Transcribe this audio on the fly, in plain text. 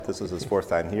This is his fourth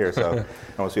time here, so I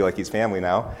almost feel like he's family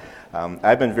now.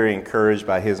 I've been very encouraged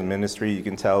by his ministry. You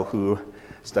can tell who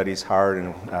studies hard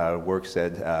and works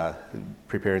at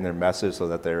preparing their message so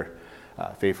that they're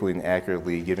faithfully and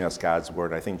accurately giving us God's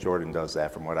word. I think Jordan does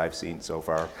that from what I've seen so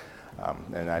far,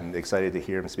 and I'm excited to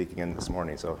hear him speak again this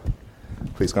morning. So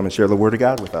please come and share the word of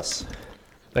God with us.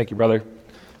 Thank you, brother.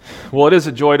 Well, it is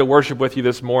a joy to worship with you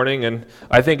this morning, and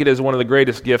I think it is one of the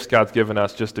greatest gifts God's given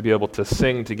us, just to be able to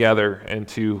sing together and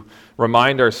to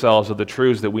remind ourselves of the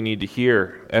truths that we need to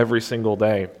hear every single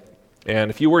day. And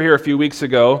if you were here a few weeks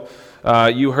ago,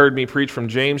 you heard me preach from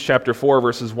James chapter 4,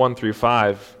 verses 1 through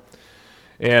 5.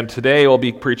 And today we'll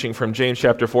be preaching from James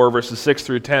chapter 4, verses 6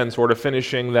 through 10, sort of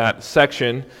finishing that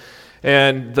section.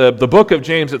 And the book of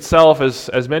James itself,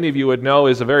 as many of you would know,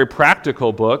 is a very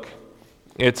practical book.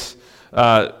 It's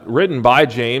written by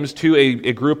James to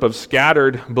a group of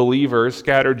scattered believers,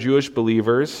 scattered Jewish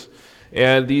believers,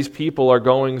 and these people are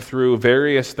going through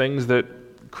various things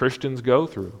that Christians go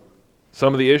through.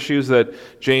 Some of the issues that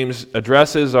James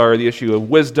addresses are the issue of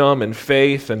wisdom and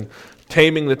faith and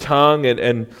taming the tongue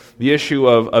and the issue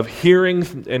of hearing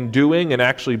and doing and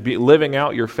actually living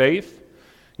out your faith.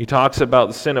 He talks about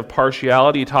the sin of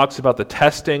partiality. He talks about the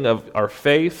testing of our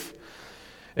faith.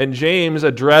 And James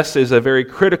addresses a very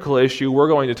critical issue we're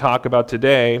going to talk about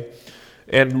today.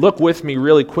 And look with me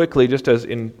really quickly, just as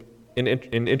in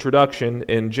introduction,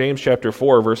 in James chapter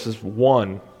 4, verses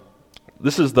 1.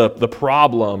 This is the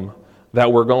problem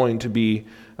that we're going to be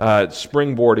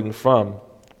springboarding from.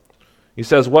 He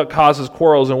says, "What causes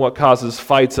quarrels and what causes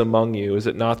fights among you? Is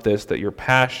it not this, that your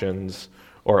passions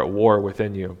are at war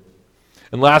within you?"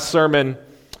 And last sermon,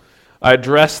 I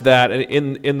addressed that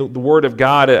in the Word of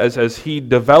God as he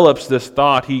develops this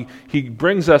thought. He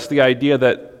brings us the idea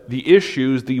that the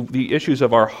issues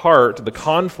of our heart, the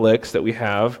conflicts that we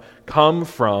have, come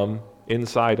from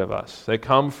inside of us. They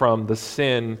come from the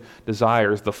sin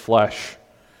desires, the flesh.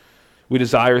 We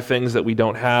desire things that we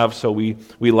don't have, so we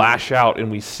lash out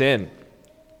and we sin.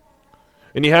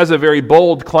 And he has a very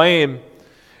bold claim,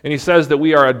 and he says that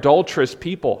we are adulterous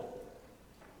people.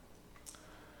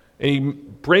 And he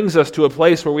brings us to a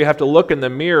place where we have to look in the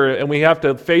mirror and we have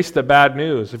to face the bad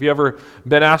news. Have you ever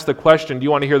been asked the question, do you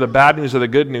want to hear the bad news or the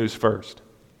good news first?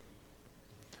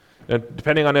 And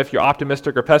depending on if you're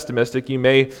optimistic or pessimistic, you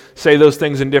may say those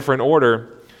things in different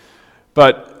order.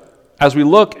 But as we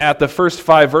look at the first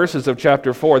 5 verses of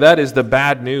chapter 4, that is the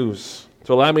bad news.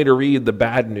 So allow me to read the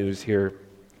bad news here.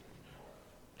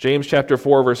 James chapter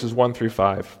 4, verses 1 through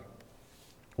 5.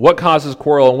 "What causes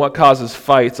quarrel and what causes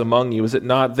fights among you? Is it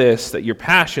not this, that your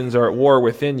passions are at war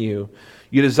within you?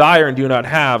 You desire and do not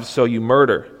have, so you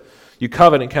murder. You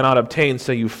covet and cannot obtain,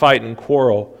 so you fight and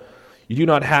quarrel. You do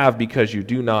not have because you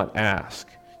do not ask.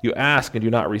 You ask and do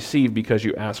not receive because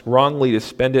you ask wrongly to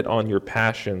spend it on your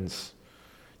passions.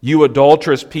 You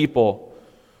adulterous people,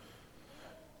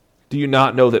 do you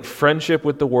not know that friendship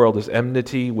with the world is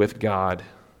enmity with God?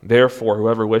 Therefore,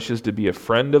 whoever wishes to be a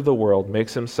friend of the world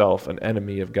makes himself an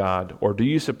enemy of God. Or do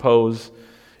you suppose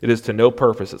it is to no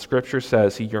purpose that Scripture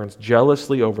says he yearns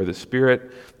jealously over the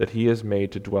Spirit that he has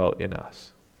made to dwell in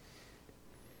us?"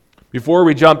 Before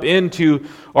we jump into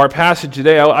our passage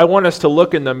today, I want us to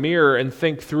look in the mirror and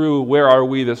think through, where are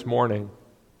we this morning?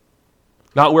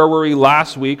 Not where were we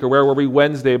last week or where were we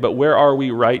Wednesday, but where are we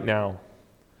right now?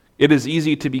 It is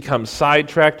easy to become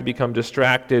sidetracked, to become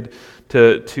distracted,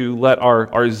 to let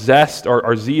our zest,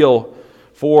 our zeal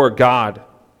for God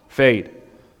fade.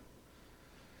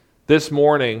 This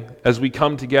morning, as we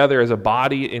come together as a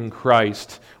body in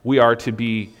Christ, we are to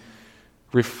be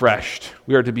refreshed.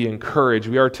 We are to be encouraged.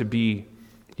 We are to be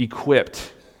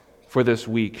equipped for this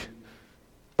week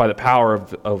by the power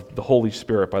of the Holy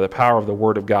Spirit, by the power of the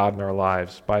Word of God in our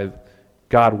lives, by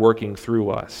God working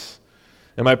through us.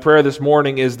 And my prayer this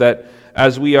morning is that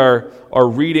as we are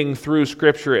reading through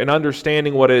Scripture and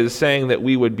understanding what it is saying, that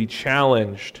we would be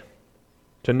challenged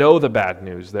to know the bad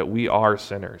news, that we are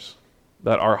sinners,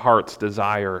 that our hearts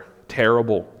desire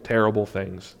terrible, terrible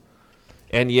things.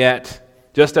 And yet,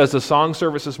 just as the song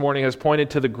service this morning has pointed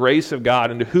to the grace of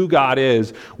God and to who God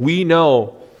is, we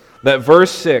know that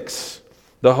verse 6,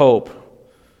 the hope,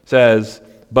 says,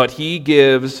 "But he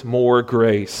gives more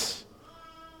grace."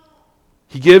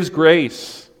 He gives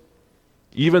grace,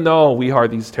 even though we are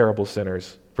these terrible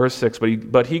sinners. Verse 6,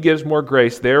 but he gives more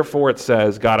grace. Therefore it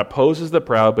says, God opposes the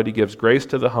proud, but he gives grace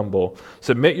to the humble.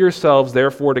 Submit yourselves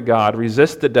therefore to God.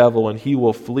 Resist the devil, and he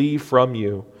will flee from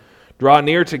you. Draw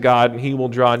near to God, and he will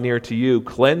draw near to you.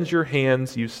 Cleanse your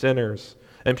hands, you sinners,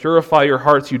 and purify your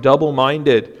hearts, you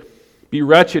double-minded. Be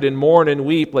wretched and mourn and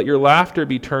weep. Let your laughter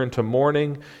be turned to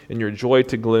mourning and your joy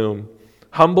to gloom.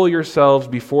 Humble yourselves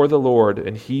before the Lord,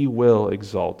 and He will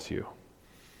exalt you.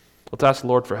 Let's ask the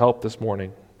Lord for help this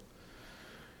morning.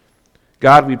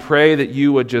 God, we pray that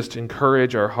you would just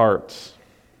encourage our hearts,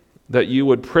 that you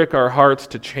would prick our hearts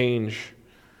to change.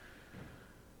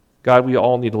 God, we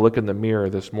all need to look in the mirror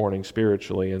this morning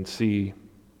spiritually and see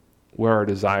where our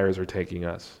desires are taking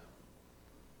us.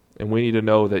 And we need to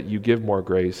know that you give more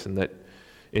grace, and that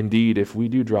indeed, if we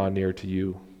do draw near to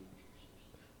you,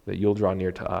 that you'll draw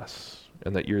near to us,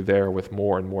 and that you're there with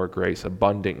more and more grace,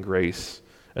 abundant grace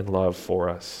and love for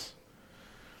us.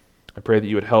 I pray that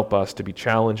you would help us to be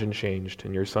challenged and changed.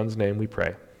 In your Son's name we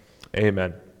pray.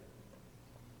 Amen.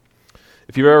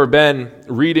 If you've ever been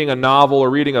reading a novel or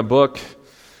reading a book,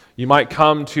 you might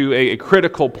come to a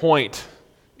critical point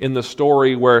in the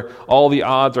story where all the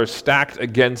odds are stacked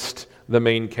against the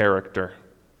main character,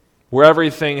 where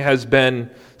everything has been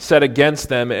set against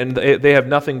them and they have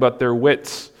nothing but their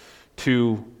wits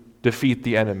to defeat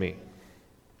the enemy.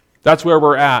 That's where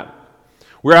we're at.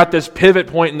 We're at this pivot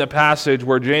point in the passage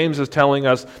where James is telling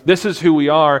us this is who we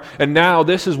are, and now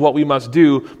this is what we must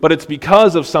do, but it's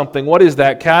because of something. What is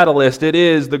that catalyst? It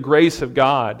is the grace of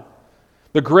God.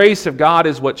 The grace of God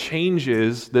is what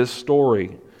changes this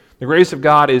story. The grace of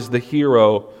God is the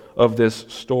hero of this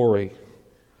story.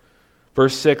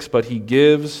 Verse 6, but he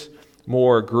gives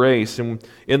more grace. And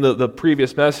in the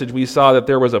previous message, we saw that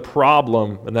there was a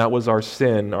problem, and that was our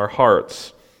sin, our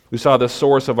hearts. We saw the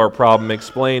source of our problem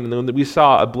explained, and then we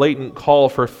saw a blatant call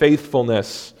for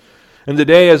faithfulness. And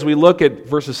today, as we look at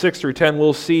verses 6 through 10,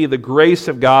 we'll see the grace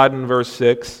of God in verse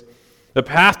 6, the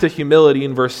path to humility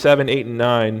in verse 7, 8, and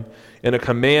 9, and a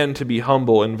command to be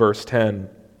humble in verse 10.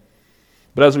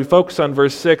 But as we focus on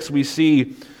verse 6, we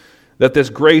see that this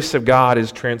grace of God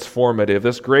is transformative.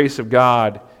 This grace of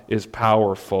God is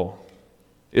powerful.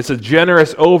 It's a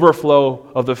generous overflow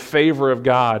of the favor of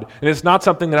God. And it's not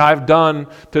something that I've done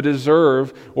to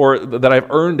deserve or that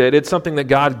I've earned it. It's something that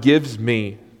God gives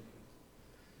me.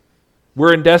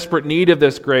 We're in desperate need of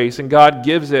this grace, and God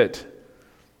gives it.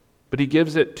 But He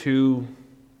gives it to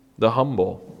the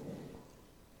humble.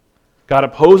 God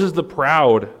opposes the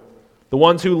proud, the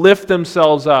ones who lift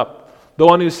themselves up, the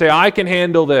ones who say, I can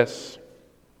handle this,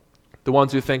 the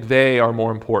ones who think they are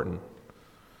more important.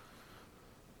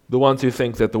 The ones who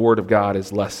think that the Word of God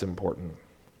is less important.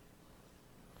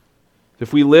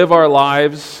 If we live our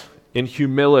lives in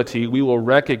humility, we will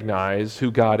recognize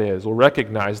who God is. We'll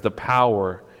recognize the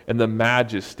power and the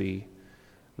majesty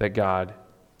that God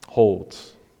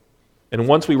holds. And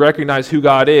once we recognize who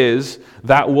God is,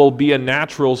 that will be a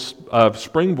natural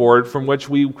springboard from which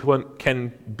we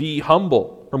can be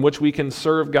humble, from which we can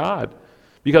serve God.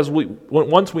 Because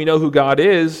once we know who God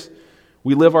is,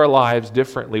 we live our lives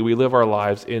differently. We live our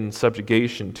lives in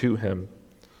subjugation to Him.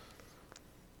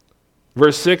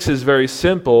 Verse 6 is very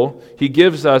simple. He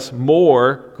gives us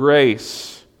more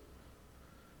grace.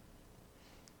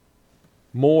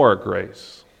 More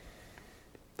grace.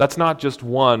 That's not just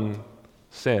one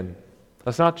sin.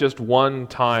 That's not just one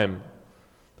time.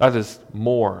 That is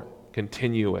more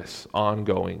continuous,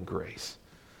 ongoing grace.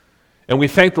 And we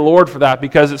thank the Lord for that,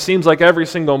 because it seems like every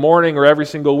single morning or every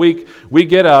single week we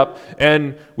get up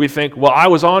and we think, well, I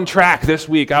was on track this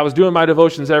week. I was doing my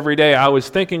devotions every day. I was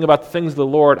thinking about the things of the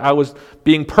Lord. I was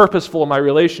being purposeful in my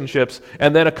relationships.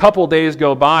 And then a couple days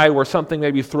go by where something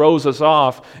maybe throws us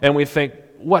off and we think,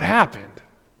 what happened?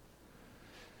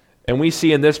 And we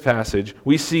see in this passage,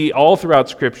 we see all throughout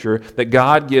Scripture that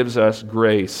God gives us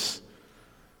grace.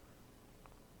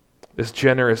 This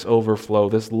generous overflow,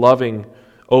 this loving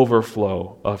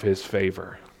overflow of His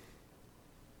favor.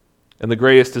 And the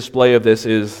greatest display of this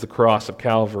is the cross of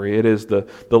Calvary. It is the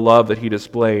love that He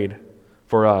displayed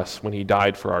for us when He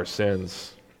died for our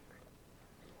sins.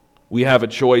 We have a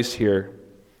choice here.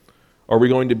 Are we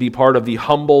going to be part of the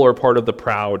humble or part of the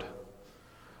proud?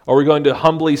 Are we going to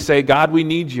humbly say, God, we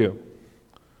need you.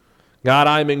 God,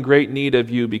 I'm in great need of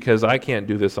you because I can't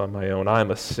do this on my own.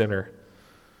 I'm a sinner.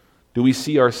 Do we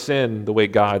see our sin the way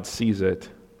God sees it?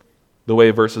 The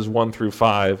way verses 1 through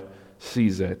 5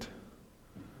 sees it.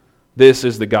 This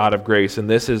is the God of grace, and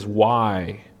this is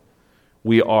why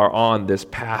we are on this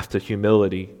path to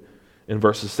humility in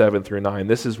verses 7 through 9.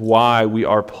 This is why we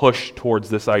are pushed towards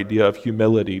this idea of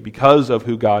humility, because of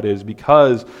who God is,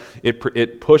 because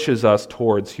it pushes us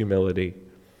towards humility.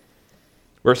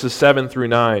 Verses 7 through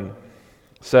 9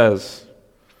 says,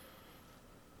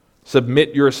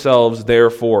 submit yourselves,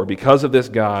 therefore, because of this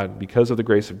God, because of the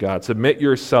grace of God, submit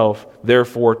yourself,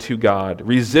 therefore, to God.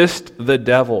 Resist the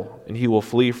devil, and he will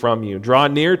flee from you. Draw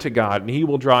near to God, and he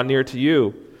will draw near to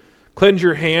you. Cleanse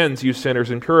your hands, you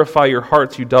sinners, and purify your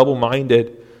hearts, you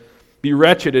double-minded. Be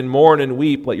wretched and mourn and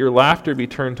weep. Let your laughter be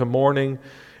turned to mourning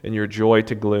and your joy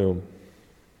to gloom.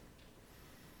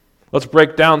 Let's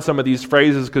break down some of these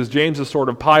phrases because James is sort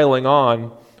of piling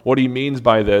on what he means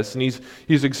by this. And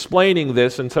he's explaining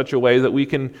this in such a way that we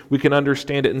can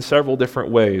understand it in several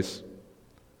different ways.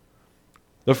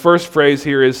 The first phrase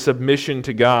here is submission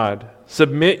to God.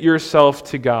 Submit yourself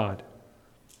to God.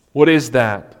 What is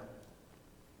that?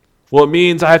 Well, it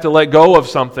means I have to let go of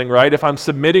something, right? If I'm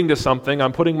submitting to something,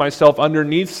 I'm putting myself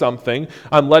underneath something.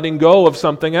 I'm letting go of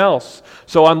something else.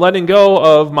 So I'm letting go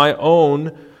of my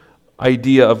own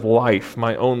idea of life,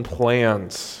 my own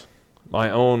plans, my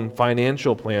own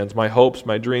financial plans, my hopes,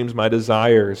 my dreams, my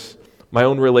desires, my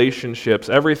own relationships.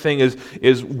 Everything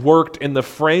is worked in the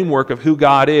framework of who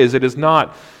God is. It is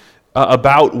not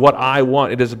about what I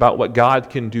want. It is about what God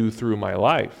can do through my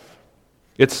life.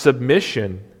 It's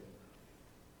submission.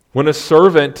 When a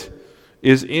servant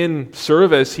is in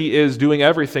service, he is doing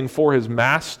everything for his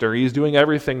master. He is doing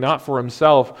everything not for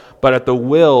himself, but at the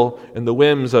will and the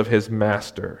whims of his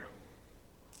master.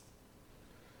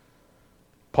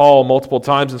 Paul, multiple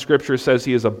times in Scripture, says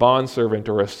he is a bondservant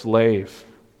or a slave.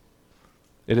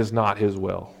 It is not his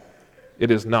will.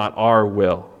 It is not our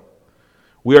will.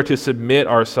 We are to submit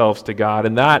ourselves to God,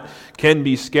 and that can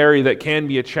be scary. That can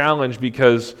be a challenge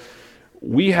because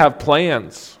we have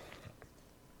plans.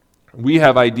 We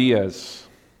have ideas,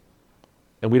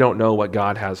 and we don't know what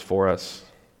God has for us.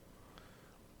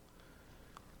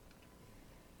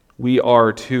 We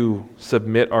are to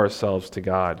submit ourselves to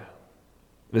God.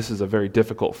 This is a very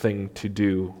difficult thing to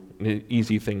do, an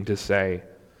easy thing to say.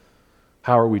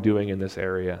 How are we doing in this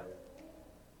area?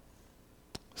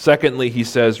 Secondly, he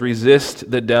says, resist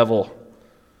the devil.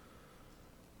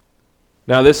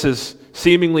 Now, this is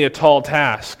seemingly a tall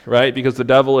task, right? Because the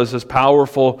devil is this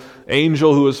powerful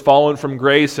angel who has fallen from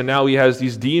grace, and now he has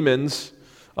these demons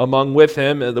working with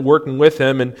him,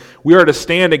 and we are to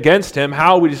stand against him.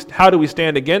 How do we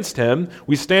stand against him?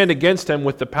 We stand against him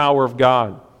with the power of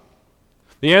God.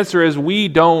 The answer is we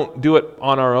don't do it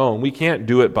on our own. We can't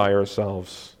do it by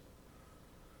ourselves.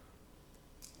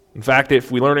 In fact,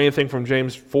 if we learn anything from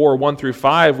James 4, 1 through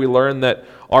 5, we learn that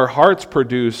our hearts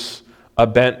produce a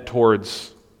bent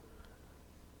towards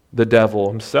the devil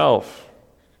himself.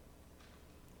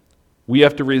 We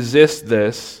have to resist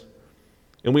this,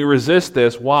 and we resist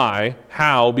this. Why?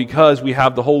 How? Because we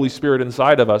have the Holy Spirit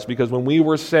inside of us. Because when we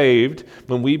were saved,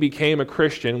 when we became a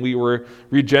Christian, we were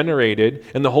regenerated,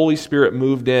 and the Holy Spirit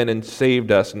moved in and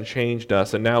saved us and changed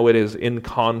us, and now it is in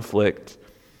conflict.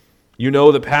 You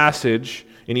know the passage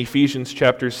in Ephesians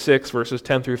chapter 6, verses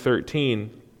 10 through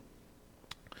 13.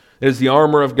 It is the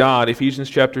armor of God. Ephesians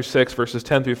chapter 6, verses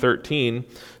 10 through 13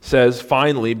 says,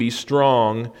 "Finally, be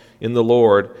strong in the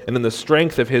Lord, and in the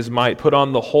strength of his might put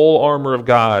on the whole armor of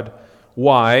God."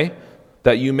 Why?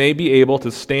 That you may be able to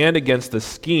stand against the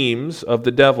schemes of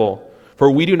the devil.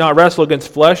 For we do not wrestle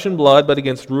against flesh and blood, but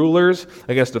against rulers,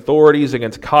 against authorities,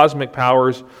 against cosmic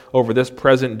powers over this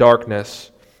present darkness,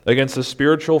 against the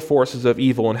spiritual forces of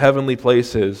evil in heavenly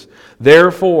places.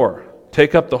 Therefore,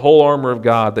 take up the whole armor of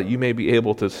God, that you may be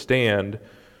able to stand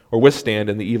or withstand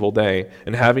in the evil day,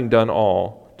 and having done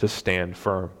all, to stand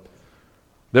firm.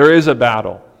 There is a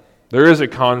battle. There is a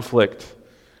conflict.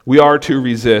 We are to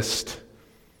resist.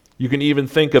 You can even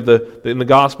think of in the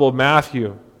Gospel of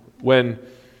Matthew, when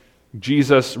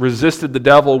Jesus resisted the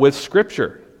devil with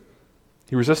Scripture.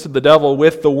 He resisted the devil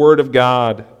with the Word of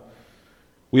God.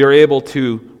 We are able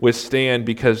to withstand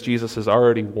because Jesus has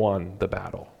already won the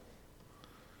battle.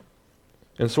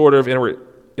 And sort of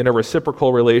in a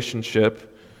reciprocal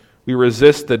relationship, we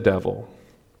resist the devil,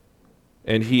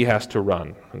 and he has to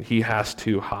run, and he has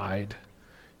to hide,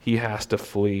 he has to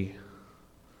flee.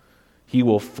 He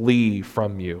will flee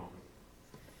from you.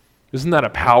 Isn't that a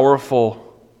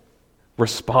powerful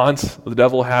response the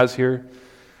devil has here?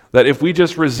 That if we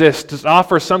just resist, just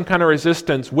offer some kind of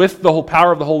resistance with the whole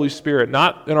power of the Holy Spirit,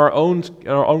 not in our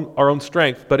own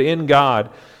strength, but in God,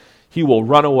 he will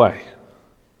run away.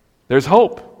 There's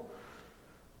hope.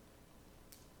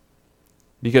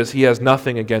 Because he has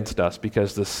nothing against us,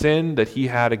 because the sin that he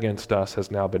had against us has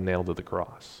now been nailed to the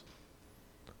cross.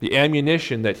 The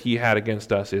ammunition that he had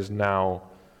against us is now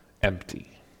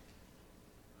empty.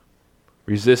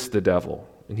 Resist the devil,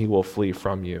 and he will flee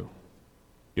from you.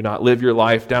 Do not live your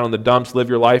life down in the dumps. Live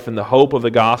your life in the hope of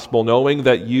the gospel, knowing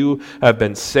that you have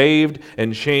been saved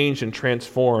and changed and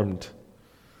transformed.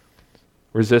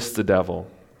 Resist the devil.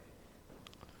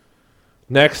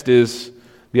 Next is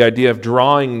the idea of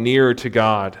drawing near to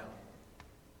God.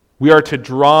 We are to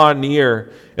draw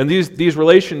near. And these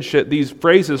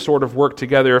phrases sort of work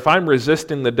together. If I'm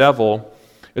resisting the devil,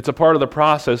 it's a part of the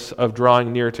process of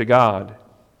drawing near to God.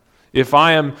 If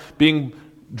I am being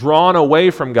drawn away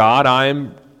from God,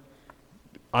 I'm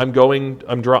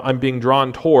being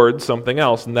drawn towards something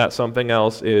else, and that something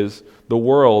else is the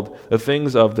world, the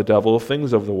things of the devil, the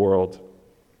things of the world.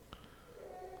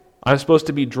 I'm supposed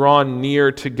to be drawn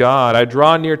near to God. I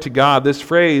draw near to God. This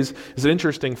phrase is an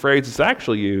interesting phrase. It's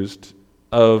actually used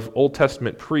of Old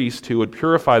Testament priests who would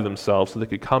purify themselves so they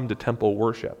could come to temple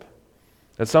worship.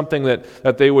 It's something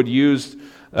that they would use,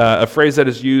 a phrase that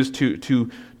is used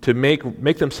to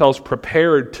make themselves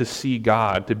prepared to see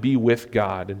God, to be with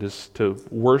God, and to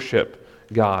worship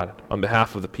God on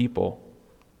behalf of the people.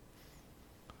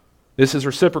 This is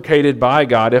reciprocated by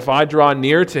God. If I draw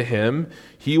near to Him,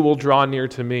 He will draw near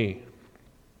to me.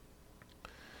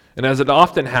 And as it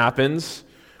often happens,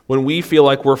 when we feel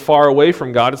like we're far away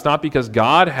from God, it's not because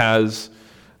God has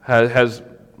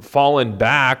fallen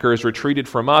back or has retreated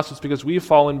from us. It's because we've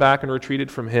fallen back and retreated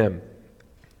from Him.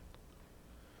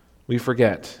 We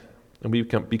forget, and we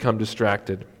become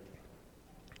distracted.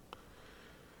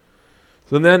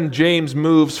 So then James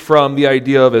moves from the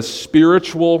idea of a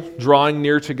spiritual drawing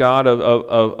near to God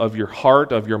of your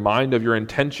heart, of your mind, of your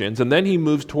intentions, and then he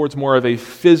moves towards more of a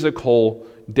physical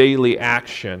daily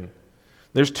action.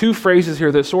 There's two phrases here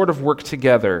that sort of work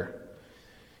together.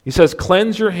 He says,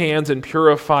 cleanse your hands and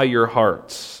purify your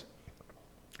hearts.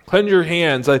 Cleanse your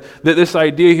hands. This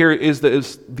idea here is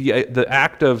the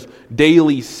act of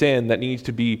daily sin that needs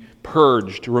to be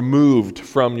purged, removed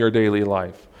from your daily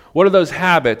life. What are those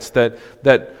habits that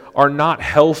are not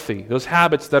healthy? Those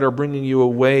habits that are bringing you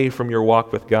away from your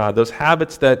walk with God. Those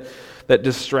habits that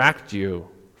distract you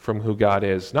from who God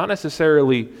is. Not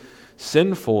necessarily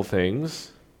sinful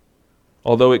things,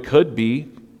 although it could be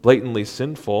blatantly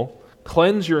sinful.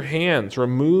 Cleanse your hands.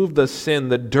 Remove the sin,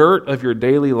 the dirt of your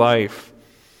daily life.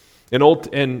 In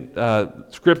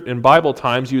Bible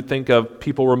times, you'd think of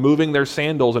people removing their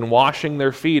sandals and washing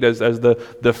their feet as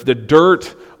the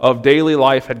dirt of daily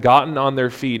life had gotten on their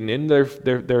feet and in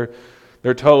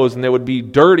their toes, and they would be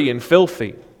dirty and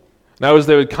filthy. Now, as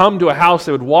they would come to a house,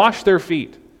 they would wash their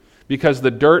feet because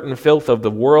the dirt and filth of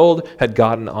the world had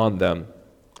gotten on them.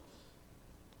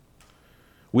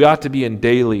 We ought to be in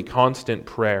daily, constant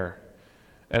prayer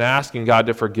and asking God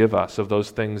to forgive us of those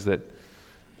things that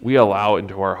we allow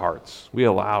into our hearts. We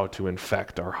allow to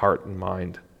infect our heart and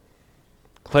mind.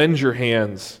 Cleanse your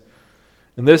hands.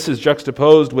 And this is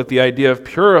juxtaposed with the idea of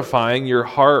purifying your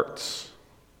hearts.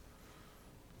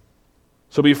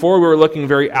 So before we were looking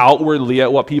very outwardly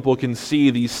at what people can see,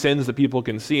 these sins that people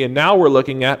can see, and now we're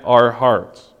looking at our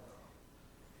hearts.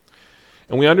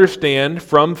 And we understand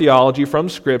from theology, from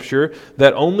Scripture,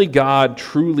 that only God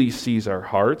truly sees our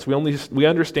hearts. We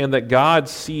understand that God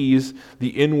sees the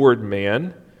inward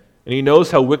man, and He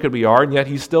knows how wicked we are, and yet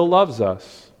He still loves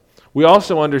us. We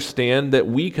also understand that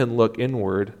we can look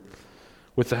inward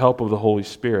with the help of the Holy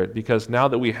Spirit, because now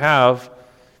that we have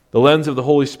the lens of the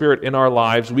Holy Spirit in our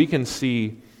lives, we can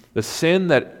see the sin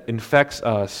that infects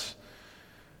us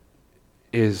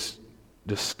is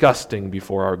disgusting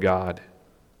before our God.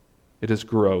 It is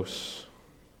gross.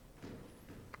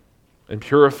 And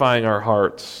purifying our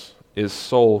hearts is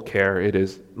soul care. It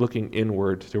is looking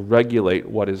inward to regulate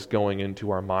what is going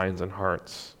into our minds and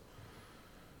hearts.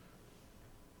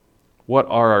 What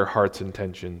are our heart's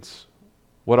intentions?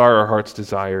 What are our heart's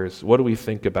desires? What do we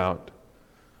think about?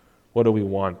 What do we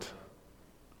want?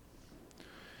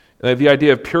 And the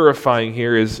idea of purifying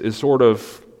here is sort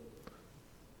of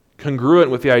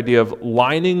congruent with the idea of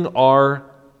lining our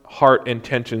heart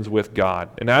intentions with God.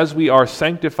 And as we are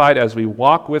sanctified, as we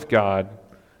walk with God,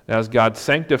 as God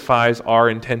sanctifies our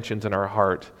intentions in our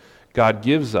heart, God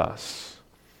gives us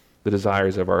the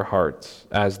desires of our hearts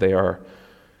as they are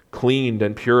cleaned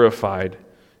and purified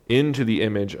into the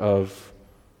image of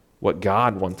what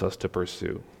God wants us to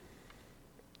pursue.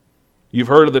 You've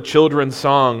heard of the children's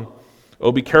song,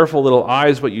 "Oh, be careful, little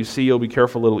eyes, what you see. Oh, be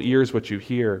careful, little ears, what you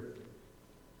hear."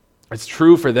 It's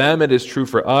true for them. It is true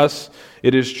for us.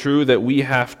 It is true that we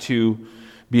have to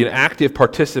be an active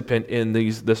participant in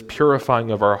this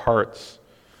purifying of our hearts.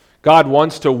 God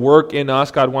wants to work in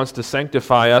us. God wants to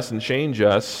sanctify us and change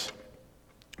us.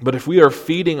 But if we are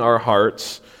feeding our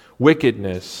hearts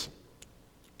wickedness,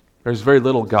 there's very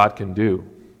little God can do.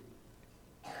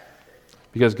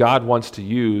 Because God wants to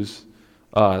use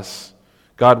us.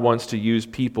 God wants to use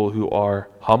people who are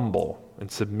humble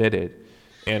and submitted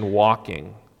and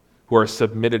walking, who are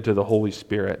submitted to the Holy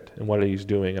Spirit and what He's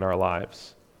doing in our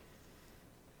lives.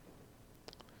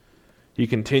 He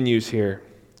continues here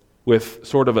with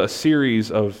sort of a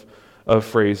series of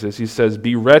phrases. He says,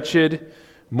 be wretched,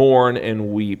 mourn, and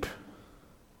weep.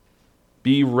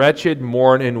 Be wretched,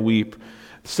 mourn, and weep.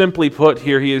 Simply put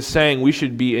here, he is saying we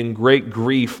should be in great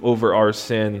grief over our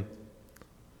sin.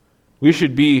 We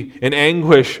should be in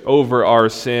anguish over our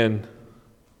sin.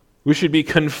 We should be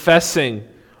confessing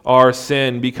our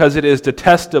sin because it is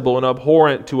detestable and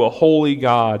abhorrent to a holy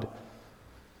God.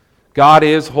 God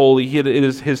is holy. It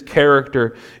is His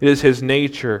character. It is His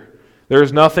nature. There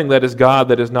is nothing that is God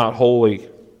that is not holy.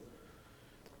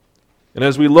 And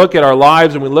as we look at our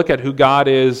lives and we look at who God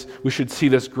is, we should see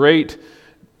this great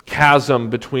chasm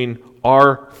between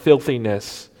our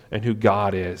filthiness and who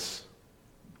God is.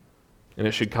 And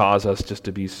it should cause us just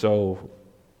to be so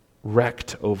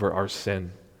wrecked over our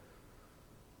sin.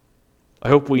 I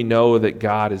hope we know that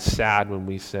God is sad when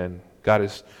we sin. God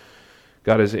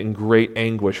is in great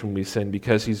anguish when we sin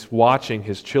because He's watching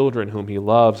His children whom He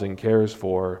loves and cares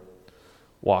for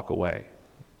walk away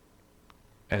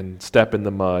and step in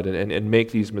the mud and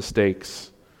make these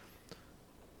mistakes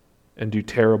and do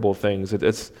terrible things.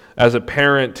 It's as a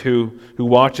parent who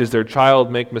watches their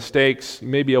child make mistakes, you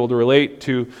may be able to relate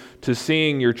to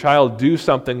seeing your child do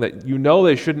something that you know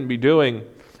they shouldn't be doing,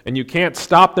 and you can't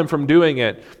stop them from doing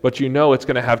it, but you know it's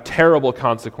going to have terrible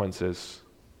consequences.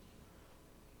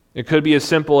 It could be as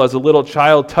simple as a little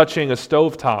child touching a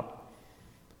stovetop,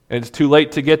 and it's too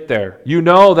late to get there. You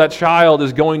know that child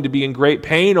is going to be in great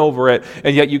pain over it,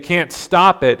 and yet you can't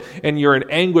stop it, and you're in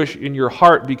anguish in your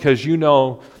heart because you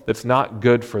know that's not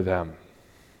good for them.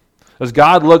 As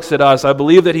God looks at us, I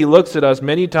believe that He looks at us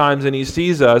many times and He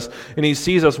sees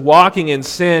us walking in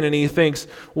sin, and He thinks,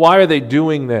 why are they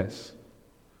doing this?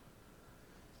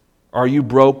 Are you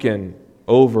broken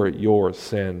over your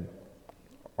sin?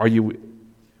 Are you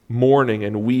mourning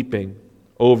and weeping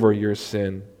over your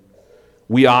sin?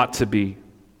 We ought to be.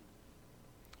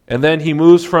 And then he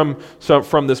moves from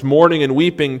this mourning and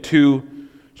weeping to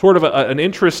sort of an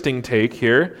interesting take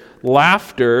here.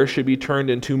 Laughter should be turned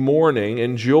into mourning,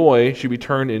 and joy should be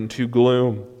turned into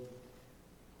gloom.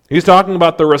 He's talking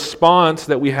about the response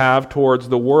that we have towards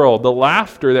the world, the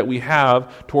laughter that we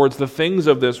have towards the things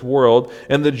of this world,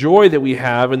 and the joy that we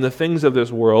have in the things of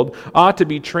this world ought to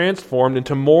be transformed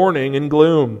into mourning and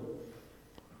gloom.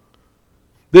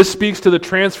 This speaks to the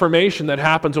transformation that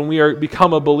happens when we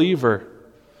become a believer.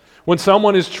 When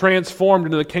someone is transformed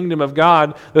into the kingdom of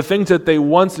God, the things that they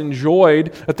once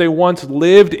enjoyed, that they once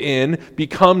lived in,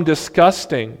 become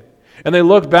disgusting. And they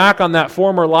look back on that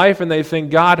former life and they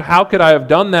think, God, how could I have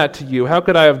done that to you? How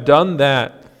could I have done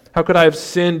that? How could I have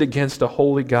sinned against a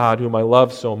holy God whom I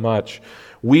love so much?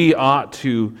 We ought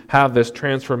to have this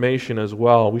transformation as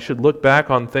well. We should look back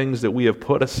on things that we have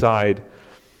put aside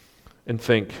and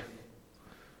think,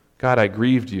 God, I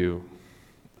grieved you.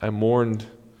 I mourned.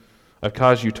 I've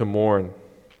caused you to mourn.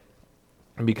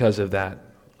 And because of that,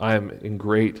 I am in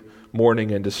great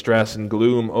mourning and distress and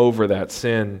gloom over that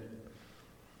sin.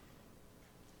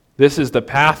 This is the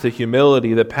path to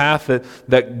humility, the path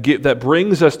that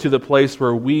brings us to the place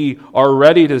where we are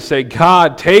ready to say,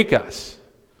 God, take us.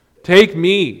 Take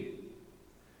me.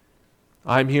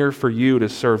 I'm here for you to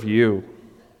serve you.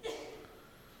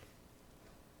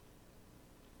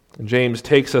 And James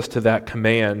takes us to that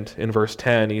command in verse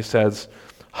 10. He says,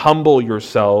 humble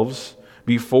yourselves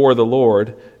before the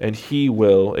Lord, and He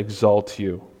will exalt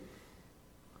you.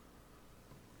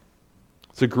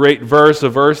 It's a great verse, a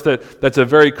verse that's a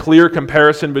very clear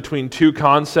comparison between two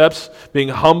concepts, being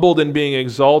humbled and being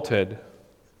exalted.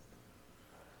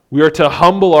 We are to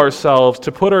humble ourselves,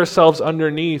 to put ourselves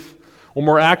underneath, or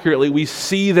more accurately, we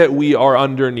see that we are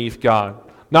underneath God.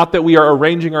 Not that we are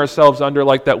arranging ourselves under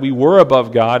like that we were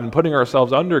above God and putting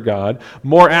ourselves under God.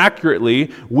 More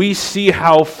accurately, we see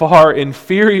how far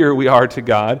inferior we are to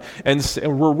God, and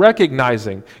we're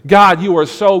recognizing, God, you are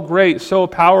so great, so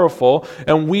powerful,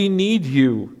 and we need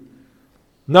you.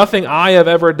 Nothing I have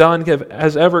ever done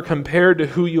has ever compared to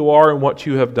who you are and what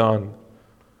you have done.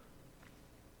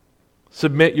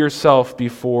 Submit yourself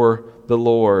before the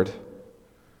Lord,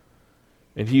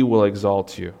 and He will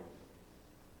exalt you.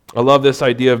 I love this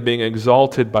idea of being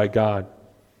exalted by God.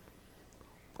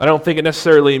 I don't think it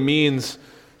necessarily means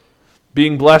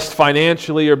being blessed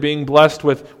financially or being blessed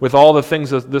with all the things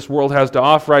that this world has to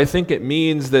offer. I think it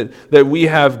means that we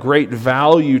have great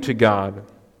value to God.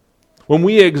 When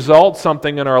we exalt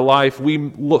something in our life,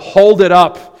 we hold it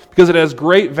up because it has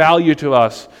great value to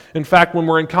us. In fact, when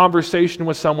we're in conversation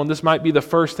with someone, this might be the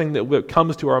first thing that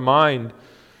comes to our mind.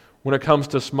 When it comes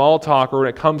to small talk or when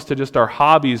it comes to just our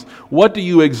hobbies, what do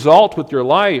you exalt with your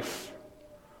life?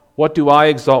 What do I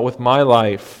exalt with my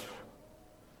life?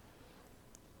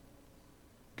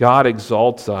 God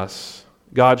exalts us.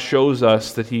 God shows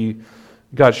us that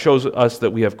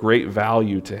we have great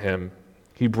value to Him.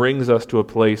 He brings us to a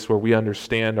place where we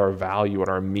understand our value and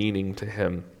our meaning to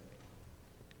Him.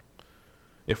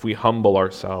 if we humble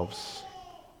ourselves.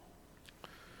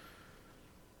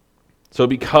 So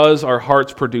because our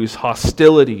hearts produce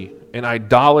hostility and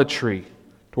idolatry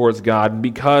towards God, and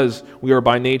because we are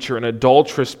by nature an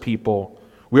adulterous people,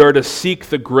 we are to seek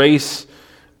the grace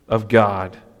of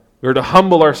God. We are to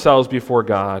humble ourselves before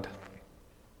God.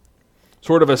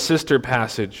 Sort of a sister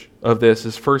passage of this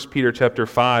is 1 Peter chapter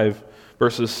 5,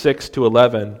 verses 6 to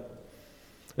 11.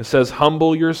 It says,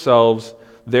 "Humble yourselves,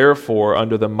 therefore,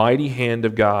 under the mighty hand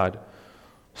of God,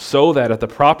 so that at the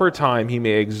proper time he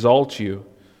may exalt you,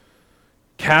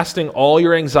 casting all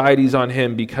your anxieties on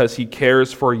him because he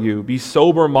cares for you. Be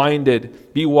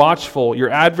sober-minded, be watchful.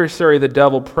 Your adversary, the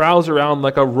devil, prowls around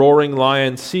like a roaring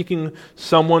lion, seeking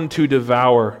someone to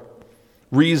devour.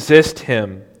 Resist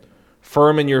him,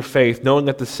 firm in your faith, knowing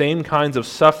that the same kinds of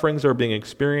sufferings are being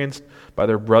experienced by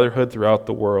their brotherhood throughout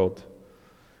the world.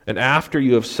 And after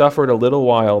you have suffered a little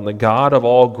while, and the God of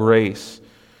all grace,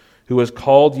 who has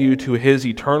called you to his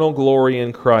eternal glory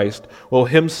in Christ, will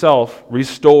himself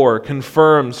restore,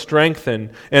 confirm,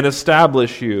 strengthen, and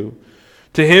establish you.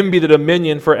 To him be the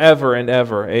dominion forever and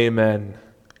ever. Amen."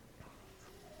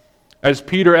 As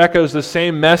Peter echoes the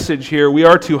same message here, we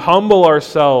are to humble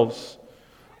ourselves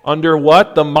under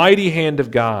what? The mighty hand of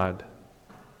God.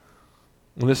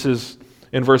 And this is,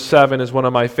 in verse 7, is one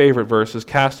of my favorite verses,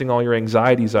 casting all your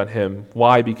anxieties on him.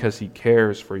 Why? Because he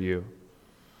cares for you.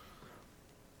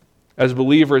 As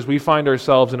believers, we find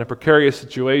ourselves in a precarious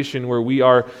situation where we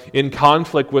are in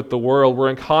conflict with the world. We're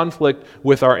in conflict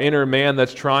with our inner man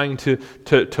that's trying to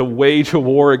wage a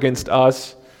war against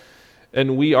us.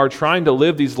 And we are trying to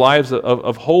live these lives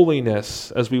of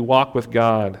holiness as we walk with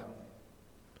God.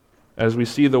 As we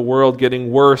see the world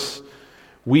getting worse,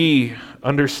 we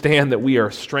understand that we are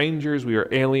strangers, we are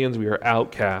aliens, we are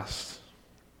outcasts.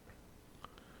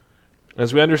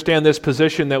 As we understand this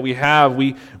position that we have,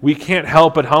 we can't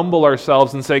help but humble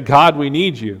ourselves and say, "God, we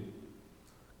need you,"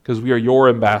 because we are your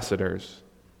ambassadors.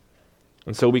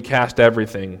 And so we cast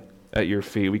everything at your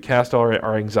feet. We cast all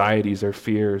our anxieties, our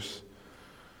fears,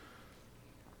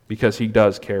 because he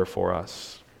does care for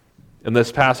us. And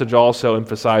this passage also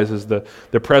emphasizes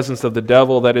the presence of the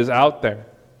devil that is out there,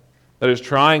 that is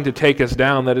trying to take us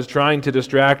down, that is trying to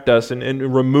distract us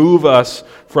and remove us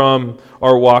from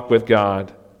our walk with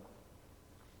God.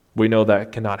 We know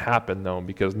that cannot happen, though,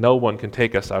 because no one can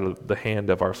take us out of the hand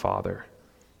of our Father.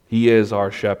 He is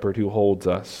our shepherd who holds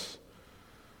us.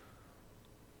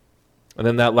 And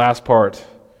then that last part,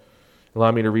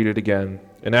 allow me to read it again.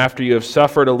 "And after you have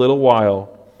suffered a little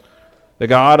while, the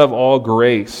God of all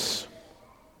grace,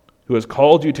 who has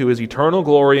called you to his eternal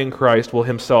glory in Christ, will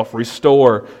himself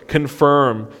restore,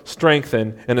 confirm,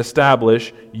 strengthen, and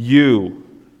establish you."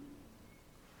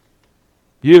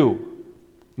 You.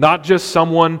 Not just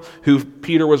someone who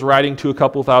Peter was writing to a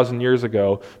couple thousand years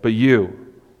ago, but you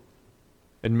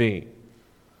and me.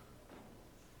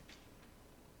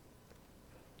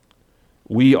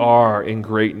 We are in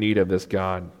great need of this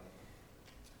God.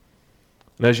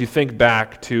 And as you think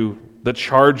back to the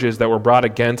charges that were brought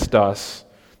against us,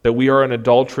 that we are an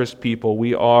adulterous people,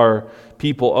 we are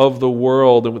people of the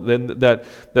world, and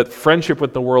that friendship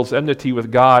with the world's enmity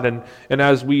with God. And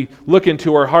as we look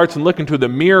into our hearts and look into the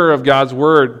mirror of God's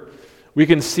Word, we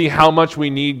can see how much we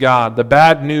need God. The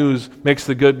bad news makes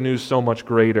the good news so much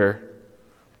greater.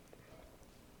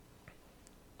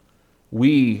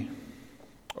 We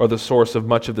are the source of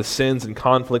much of the sins and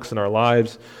conflicts in our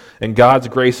lives, and God's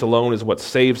grace alone is what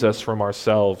saves us from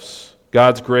ourselves.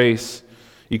 God's grace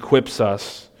equips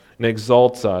us and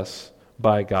exalts us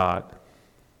by God.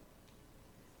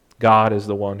 God is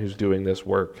the one who's doing this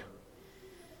work.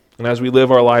 And as we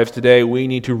live our lives today, we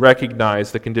need to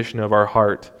recognize the condition of our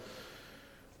heart.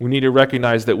 We need to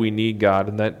recognize that we need God,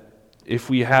 and that if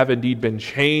we have indeed been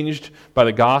changed by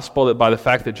the gospel, that by the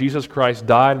fact that Jesus Christ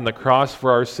died on the cross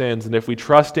for our sins, and if we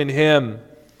trust in Him,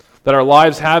 that our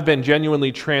lives have been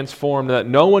genuinely transformed, that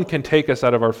no one can take us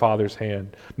out of our Father's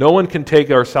hand. No one can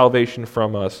take our salvation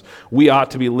from us. We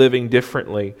ought to be living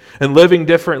differently. And living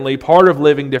differently, part of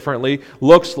living differently,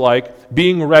 looks like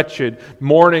being wretched,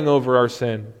 mourning over our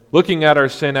sin, looking at our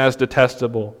sin as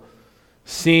detestable,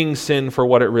 seeing sin for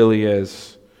what it really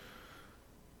is,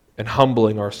 and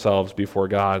humbling ourselves before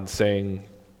God, saying,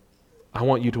 I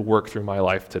want you to work through my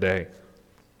life today.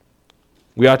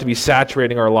 We ought to be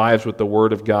saturating our lives with the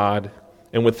Word of God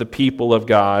and with the people of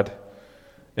God,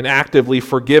 and actively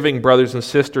forgiving brothers and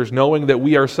sisters, knowing that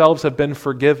we ourselves have been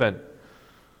forgiven,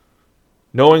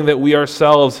 knowing that we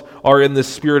ourselves are in the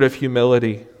spirit of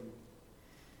humility.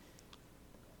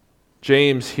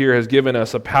 James here has given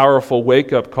us a powerful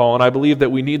wake-up call, and I believe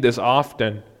that we need this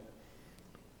often.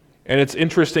 And it's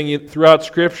interesting, throughout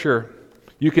Scripture,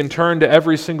 You can turn to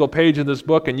every single page in this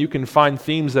book and you can find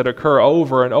themes that occur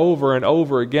over and over and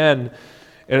over again,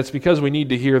 and it's because we need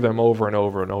to hear them over and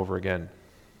over and over again.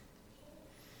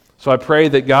 So I pray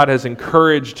that God has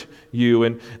encouraged you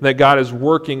and that God is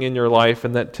working in your life,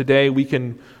 and that today we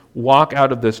can walk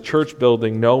out of this church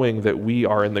building knowing that we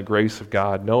are in the grace of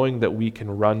God, knowing that we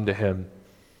can run to Him,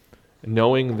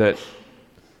 knowing that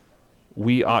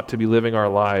we ought to be living our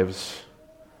lives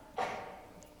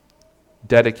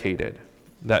dedicated.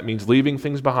 That means leaving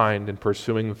things behind and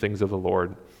pursuing the things of the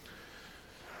Lord.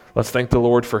 Let's thank the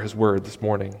Lord for His word this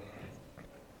morning.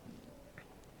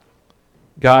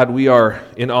 God, we are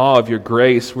in awe of your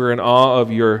grace. We're in awe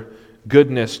of your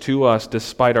goodness to us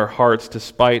despite our hearts,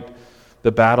 despite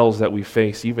the battles that we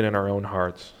face, even in our own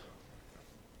hearts.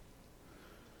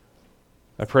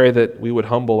 I pray that we would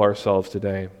humble ourselves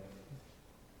today,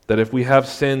 that if we have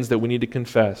sins that we need to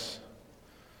confess,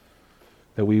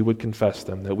 that we would confess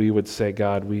them, that we would say,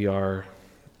 God, we are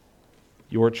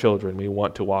your children. We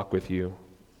want to walk with you.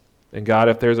 And God,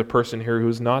 if there's a person here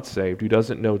who's not saved, who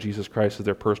doesn't know Jesus Christ as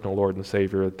their personal Lord and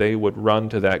Savior, that they would run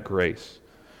to that grace,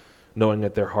 knowing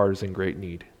that their heart is in great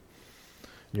need.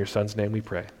 In your Son's name we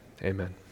pray. Amen.